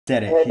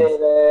said it. Hey David,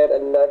 I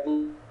love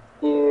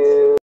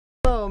you.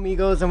 Hello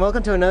amigos and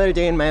welcome to another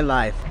day in my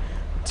life.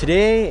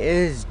 Today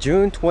is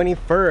June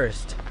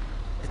 21st.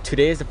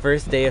 Today is the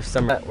first day of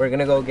summer. We're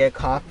gonna go get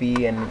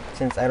coffee, and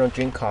since I don't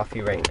drink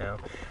coffee right now,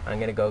 I'm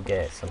gonna go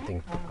get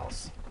something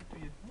else.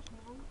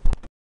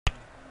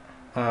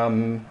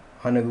 On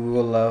a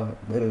Google love.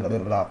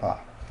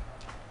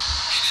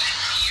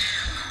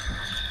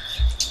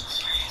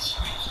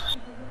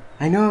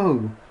 I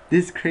know,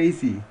 this is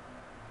crazy.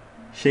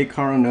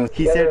 Shaytards knows.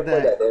 He said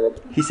that.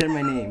 He said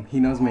my name. He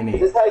knows my name.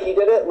 Is this how you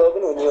did it,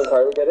 Logan? When you and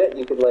Carly did it,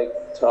 you could like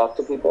talk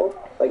to people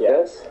like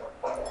this.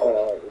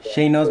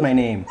 Shay knows my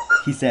name.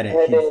 He said it.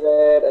 Hey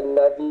David, I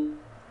love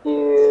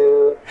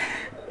you.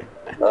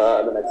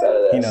 I'm excited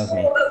of this. He knows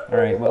me. All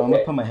right. Well, I'm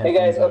gonna put my headphones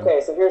Hey guys. on. Okay,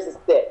 so here's the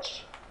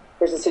stitch.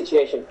 Here's the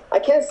situation. I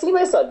can't see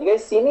myself. You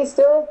guys see me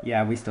still?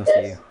 Yeah, we still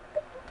see you.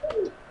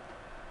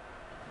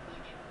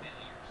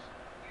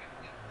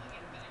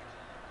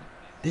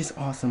 This is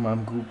awesome.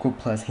 I'm Google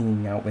Plus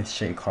hanging out with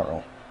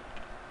Shaytards.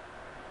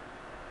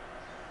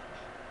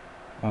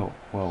 Oh,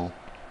 whoa.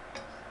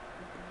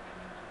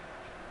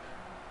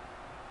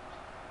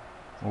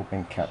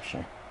 Open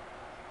capture.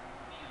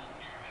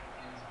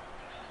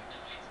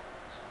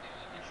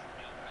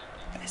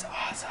 This is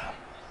awesome.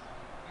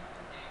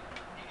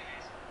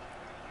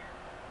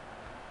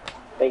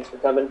 Thanks for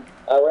coming.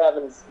 We're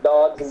having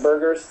dogs and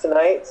burgers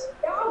tonight.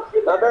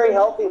 Not very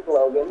healthy,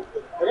 Logan.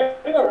 We're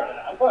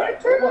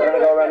gonna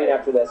go running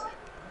after this.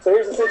 So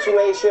here's the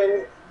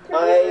situation.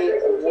 I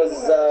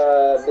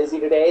was busy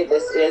today.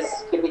 This is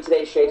going to be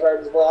today's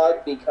Shaytards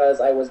vlog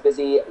because I was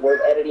busy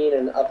work editing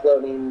and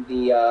uploading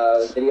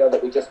the video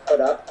that we just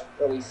put up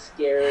where we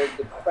scared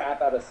the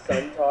crap out of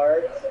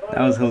Suntard.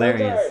 That was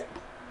hilarious. Suntard,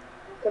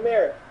 come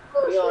here.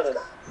 Be honest.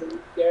 Were you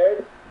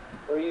scared?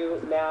 Were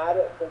you mad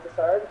at Princess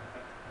Tard?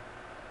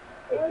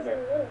 Hey, come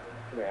here.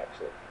 Come here,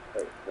 actually.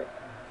 Wait, come here.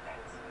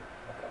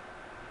 Okay.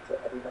 So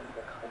everybody in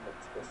the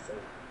comments will say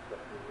what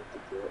we need to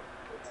do.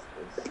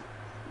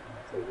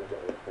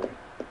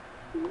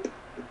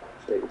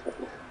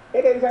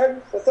 Hey, Baby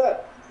Tard, what's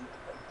up?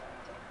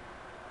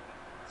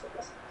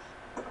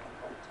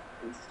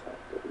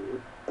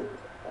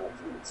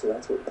 So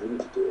that's what we need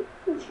to do.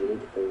 We need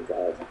to think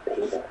of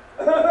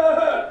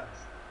payback.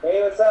 Hey,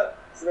 what's up?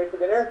 You ready for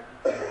dinner?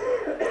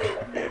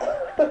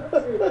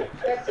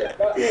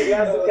 You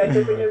have some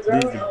ketchup in your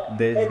throat?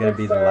 This is gonna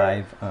be the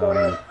live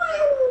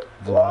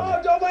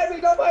vlog. Don't mind me,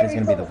 don't mind me. This is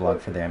gonna be the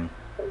vlog for them.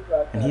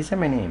 And he said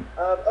my name.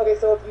 Okay,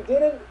 so if you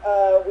didn't,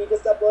 we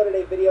just uploaded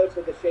a video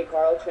to the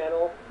Shaytards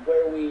channel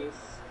where we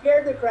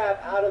scared the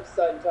crap out of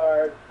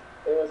Suntard.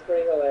 It was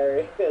pretty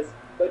hilarious.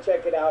 Go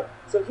check it out.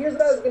 So here's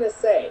what I was gonna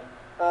say.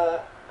 I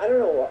don't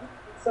know.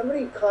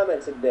 Somebody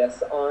commented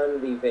this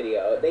on the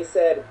video. They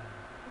said,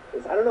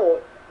 I don't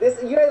know.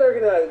 This, you guys are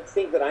gonna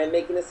think that I'm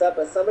making this up,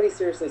 but somebody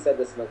seriously said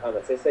this in the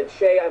comments. They said,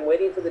 Shay, I'm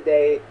waiting for the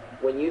day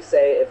when you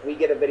say if we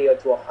get a video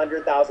to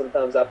 100,000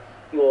 thumbs up,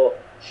 you will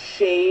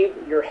shave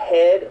your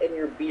head and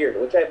your beard,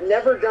 which I've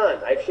never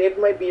done. I've shaved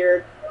my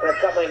beard and I've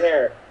cut my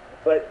hair,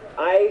 but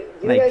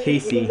you like guys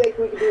Casey. You think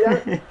we can do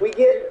that? We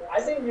get.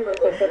 I think you would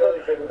look really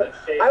good with a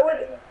shaved I would.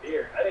 head and a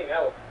beard. I think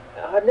that would.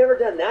 I've never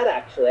done that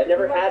actually. I've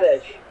never had a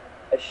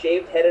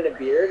shaved head and a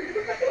beard.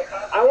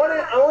 I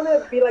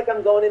wanna be like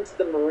I'm going into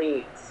the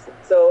Marines.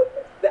 So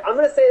I'm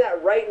gonna say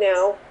that right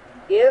now.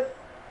 If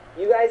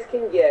you guys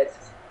can get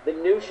the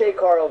new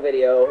Shaytards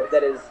video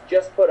that is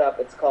just put up,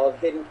 it's called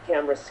Hidden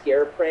Camera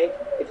Scare Prank.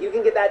 If you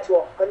can get that to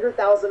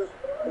 100,000,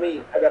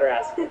 I better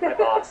ask my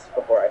boss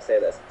before I say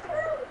this.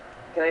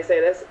 Can I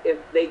say this? If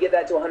they get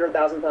that to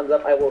 100,000 thumbs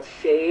up, I will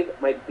shave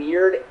my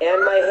beard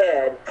and my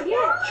head,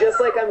 just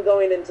like I'm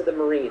going into the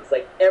Marines,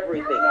 like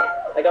everything.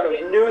 Like I'm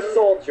a new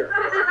soldier.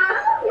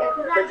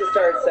 Princess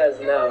Tard says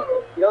no.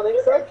 You don't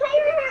think so?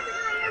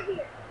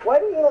 Why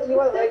do you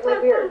want like my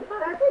beard?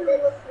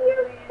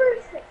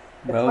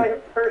 Well, My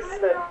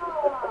person.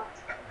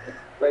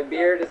 My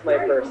beard is my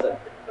person.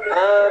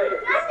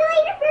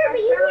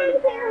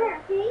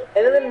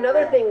 And then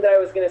another thing that I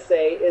was going to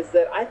say is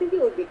that I think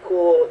it would be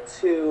cool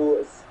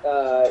to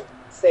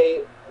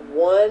say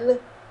one.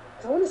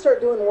 I want to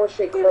start doing more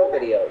Shaytards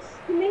videos.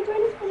 You may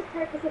join us for the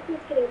park because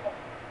it's getting cold.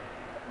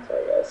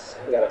 Sorry guys,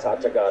 we gotta talk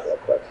to God real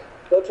quick.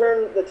 Go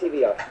turn the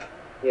TV off.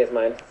 He has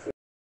mine.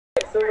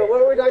 So what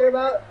were we talking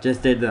about?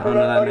 just did the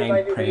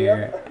online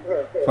prayer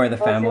for the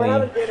family. So we're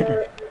having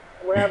dinner.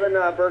 We're having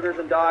burgers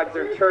and dogs.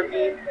 They're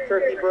turkey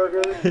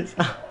burgers.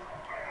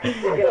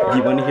 If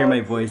you want to hear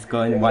my voice,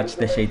 go and watch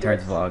the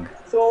Shaytards vlog.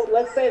 So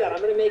let's say that. I'm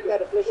going to make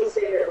that official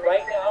statement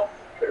right now.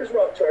 There's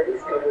Rock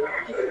Charlie's coming.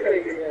 He's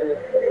crazy, man.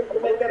 I'm going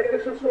to make that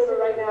official statement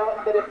right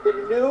now that if the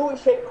new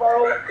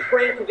Shaytards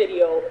prank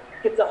video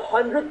gets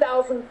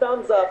 100,000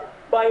 thumbs up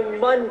by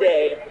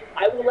Monday,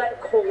 I will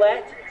let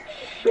Colette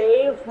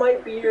shave my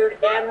beard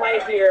and my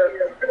hair.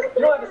 You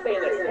don't have to say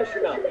this. Yes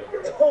or no?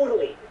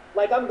 Totally.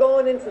 Like I'm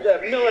going into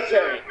the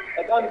military.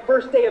 Like on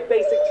first day of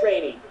basic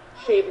training.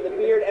 Shaving the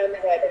beard and the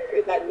head.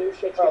 Get that new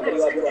Shaytards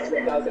video up to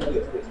 100,000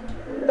 views, please.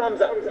 Thumbs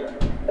up.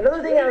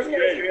 Another thing I was going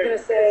to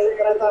say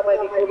that I thought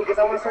might be cool because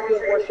I want to start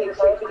doing more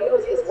Shaytards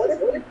videos is what's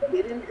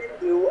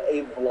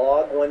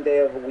one day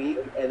of a week,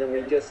 and then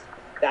we just,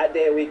 that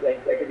day a week, like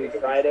I could do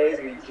Fridays,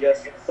 we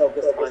just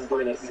focused on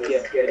doing a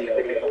skip video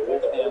with the whole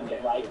family,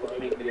 like the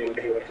skip video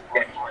with you.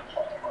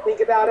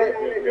 Think about it.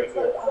 It's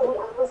like,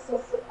 oh, I was so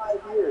for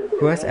 5 years.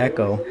 Who has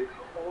echo?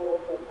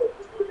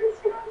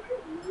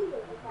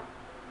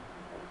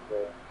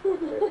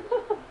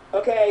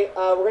 Okay,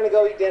 we're gonna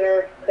go eat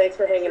dinner. Thanks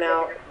for hanging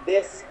out.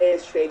 This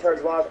is Shaytards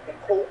vlog. I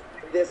hope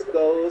this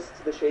goes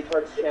to the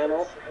Shaytards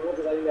channel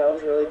because I think that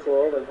was really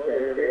cool.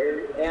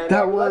 And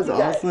That was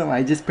awesome.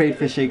 I just prayed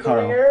for Shay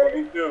Carl.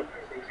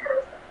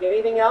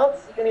 Anything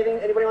else?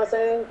 Anybody want to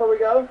say anything before we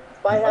go?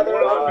 Bye, Heather.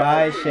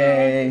 Bye,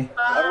 Shay.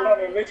 I'm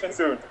going on a mission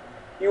soon.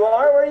 You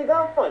are? Where are you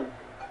going?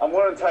 I'm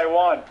going to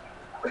Taiwan.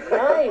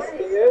 Nice,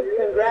 dude.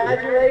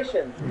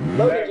 Congratulations.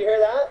 Logan, did you hear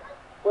that?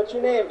 What's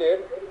your name,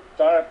 dude?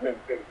 Jonathan.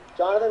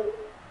 Jonathan's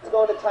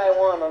going to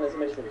Taiwan on his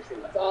mission.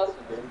 That's awesome,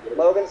 dude.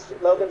 Logan's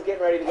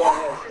getting ready to go on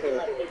his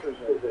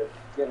too.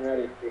 Getting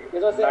ready. You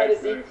guys want to say hi to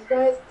Zeke, you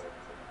guys?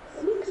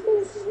 Zeke's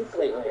been sick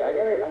lately. I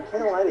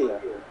can't lie to you.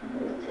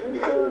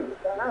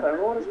 I don't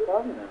know what his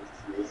problem is.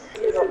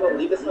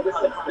 Leave this in the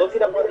comments. Look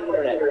it up on the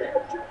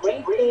internet. Do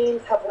Great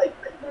Danes have like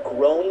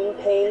growing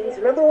pains?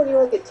 Remember when you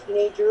were like a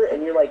teenager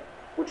and you're like,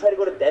 would try to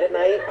go to bed at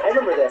night? I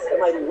remember this,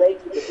 and my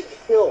legs would just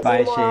kill.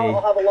 Bye, Tomorrow, Shay.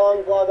 I'll have a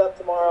long vlog up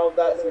tomorrow. I've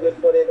got some good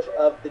footage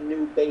of the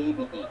new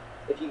baby.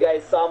 If you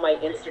guys saw my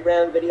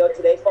Instagram video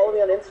today, follow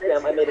me on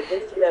Instagram. I made an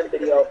Instagram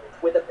video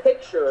with a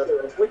picture,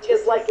 which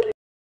is like...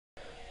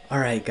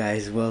 Alright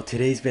guys, well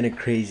today's been a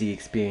crazy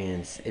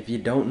experience. If you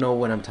don't know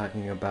what I'm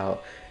talking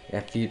about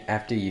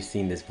after you've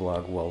seen this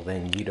vlog, well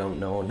then you don't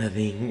know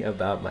nothing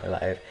about my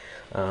life.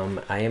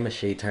 I am a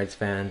Shaytards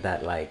fan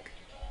that, like,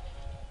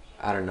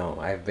 I don't know,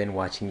 I've been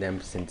watching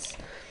them since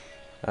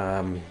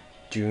June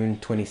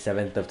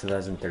 27th of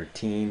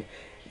 2013,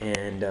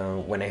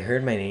 and when I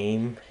heard my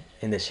name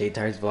in the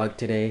Shaytards vlog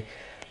today,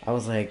 I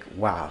was like,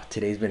 wow,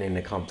 today's been an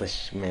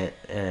accomplishment.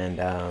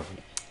 And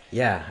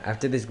yeah,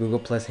 after this Google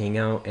Plus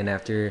hangout and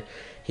after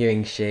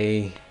hearing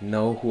Shay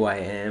know who I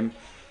am,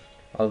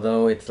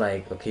 although it's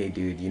like, okay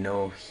dude, you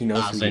know, he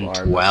knows who you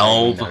are,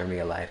 but not in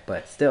real life,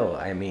 but still,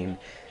 I mean,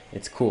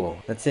 it's cool.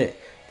 That's it.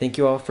 Thank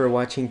you all for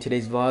watching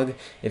today's vlog.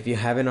 If you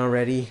haven't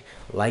already,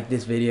 like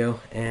this video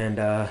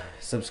and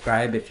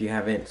subscribe if you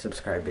haven't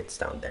subscribed. It's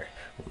down there.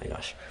 Oh my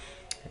gosh.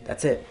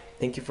 That's it.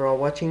 Thank you for all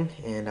watching,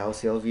 and I'll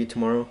see all of you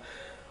tomorrow.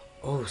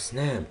 Oh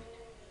snap.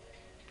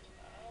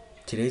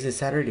 Today's a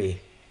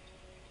Saturday.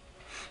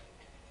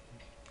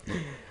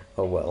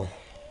 Oh well.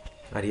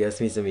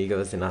 Adios mis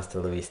amigos and hasta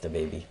la vista,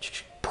 baby.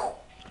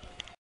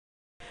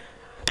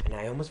 And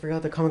I almost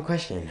forgot the common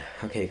question.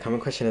 Okay, common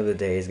question of the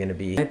day is gonna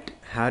be,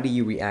 how do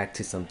you react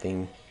to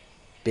something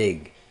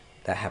big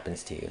that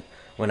happens to you?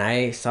 When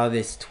I saw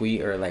this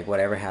tweet or like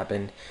whatever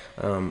happened,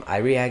 I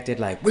reacted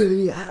like,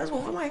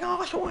 oh my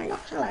gosh,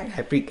 like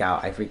I freak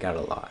out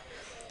a lot.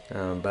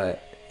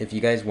 But if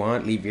you guys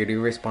want, leave video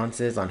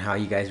responses on how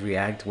you guys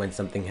react when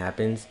something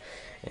happens,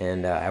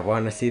 and I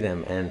want to see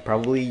them, and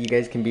probably you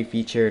guys can be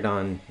featured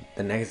on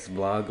the next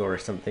vlog or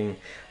something.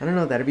 I don't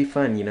know, that'd be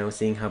fun, you know,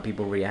 seeing how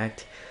people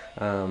react.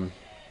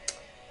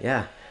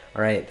 Yeah,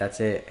 alright, that's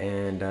it.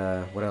 And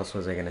what else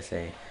was I gonna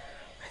say?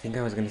 I think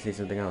I was gonna say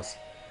something else.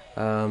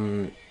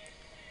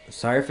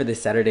 Sorry for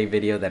this Saturday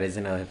video that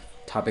isn't a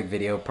topic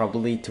video.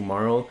 Probably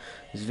tomorrow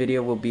this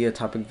video will be a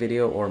topic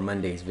video, or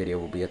Monday's video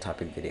will be a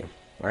topic video.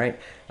 Alright,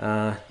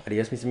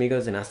 adios mis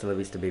amigos and hasta la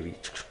vista, baby.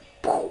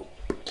 Oh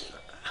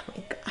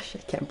my gosh, I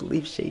can't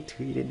believe Shay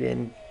tweeted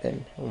and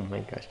then, oh my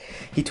gosh,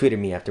 he tweeted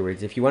me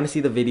afterwards. If you want to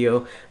see the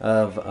video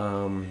of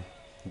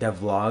the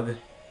vlog,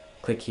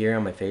 click here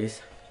on my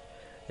face.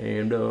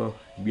 And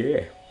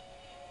yeah,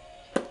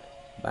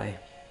 bye.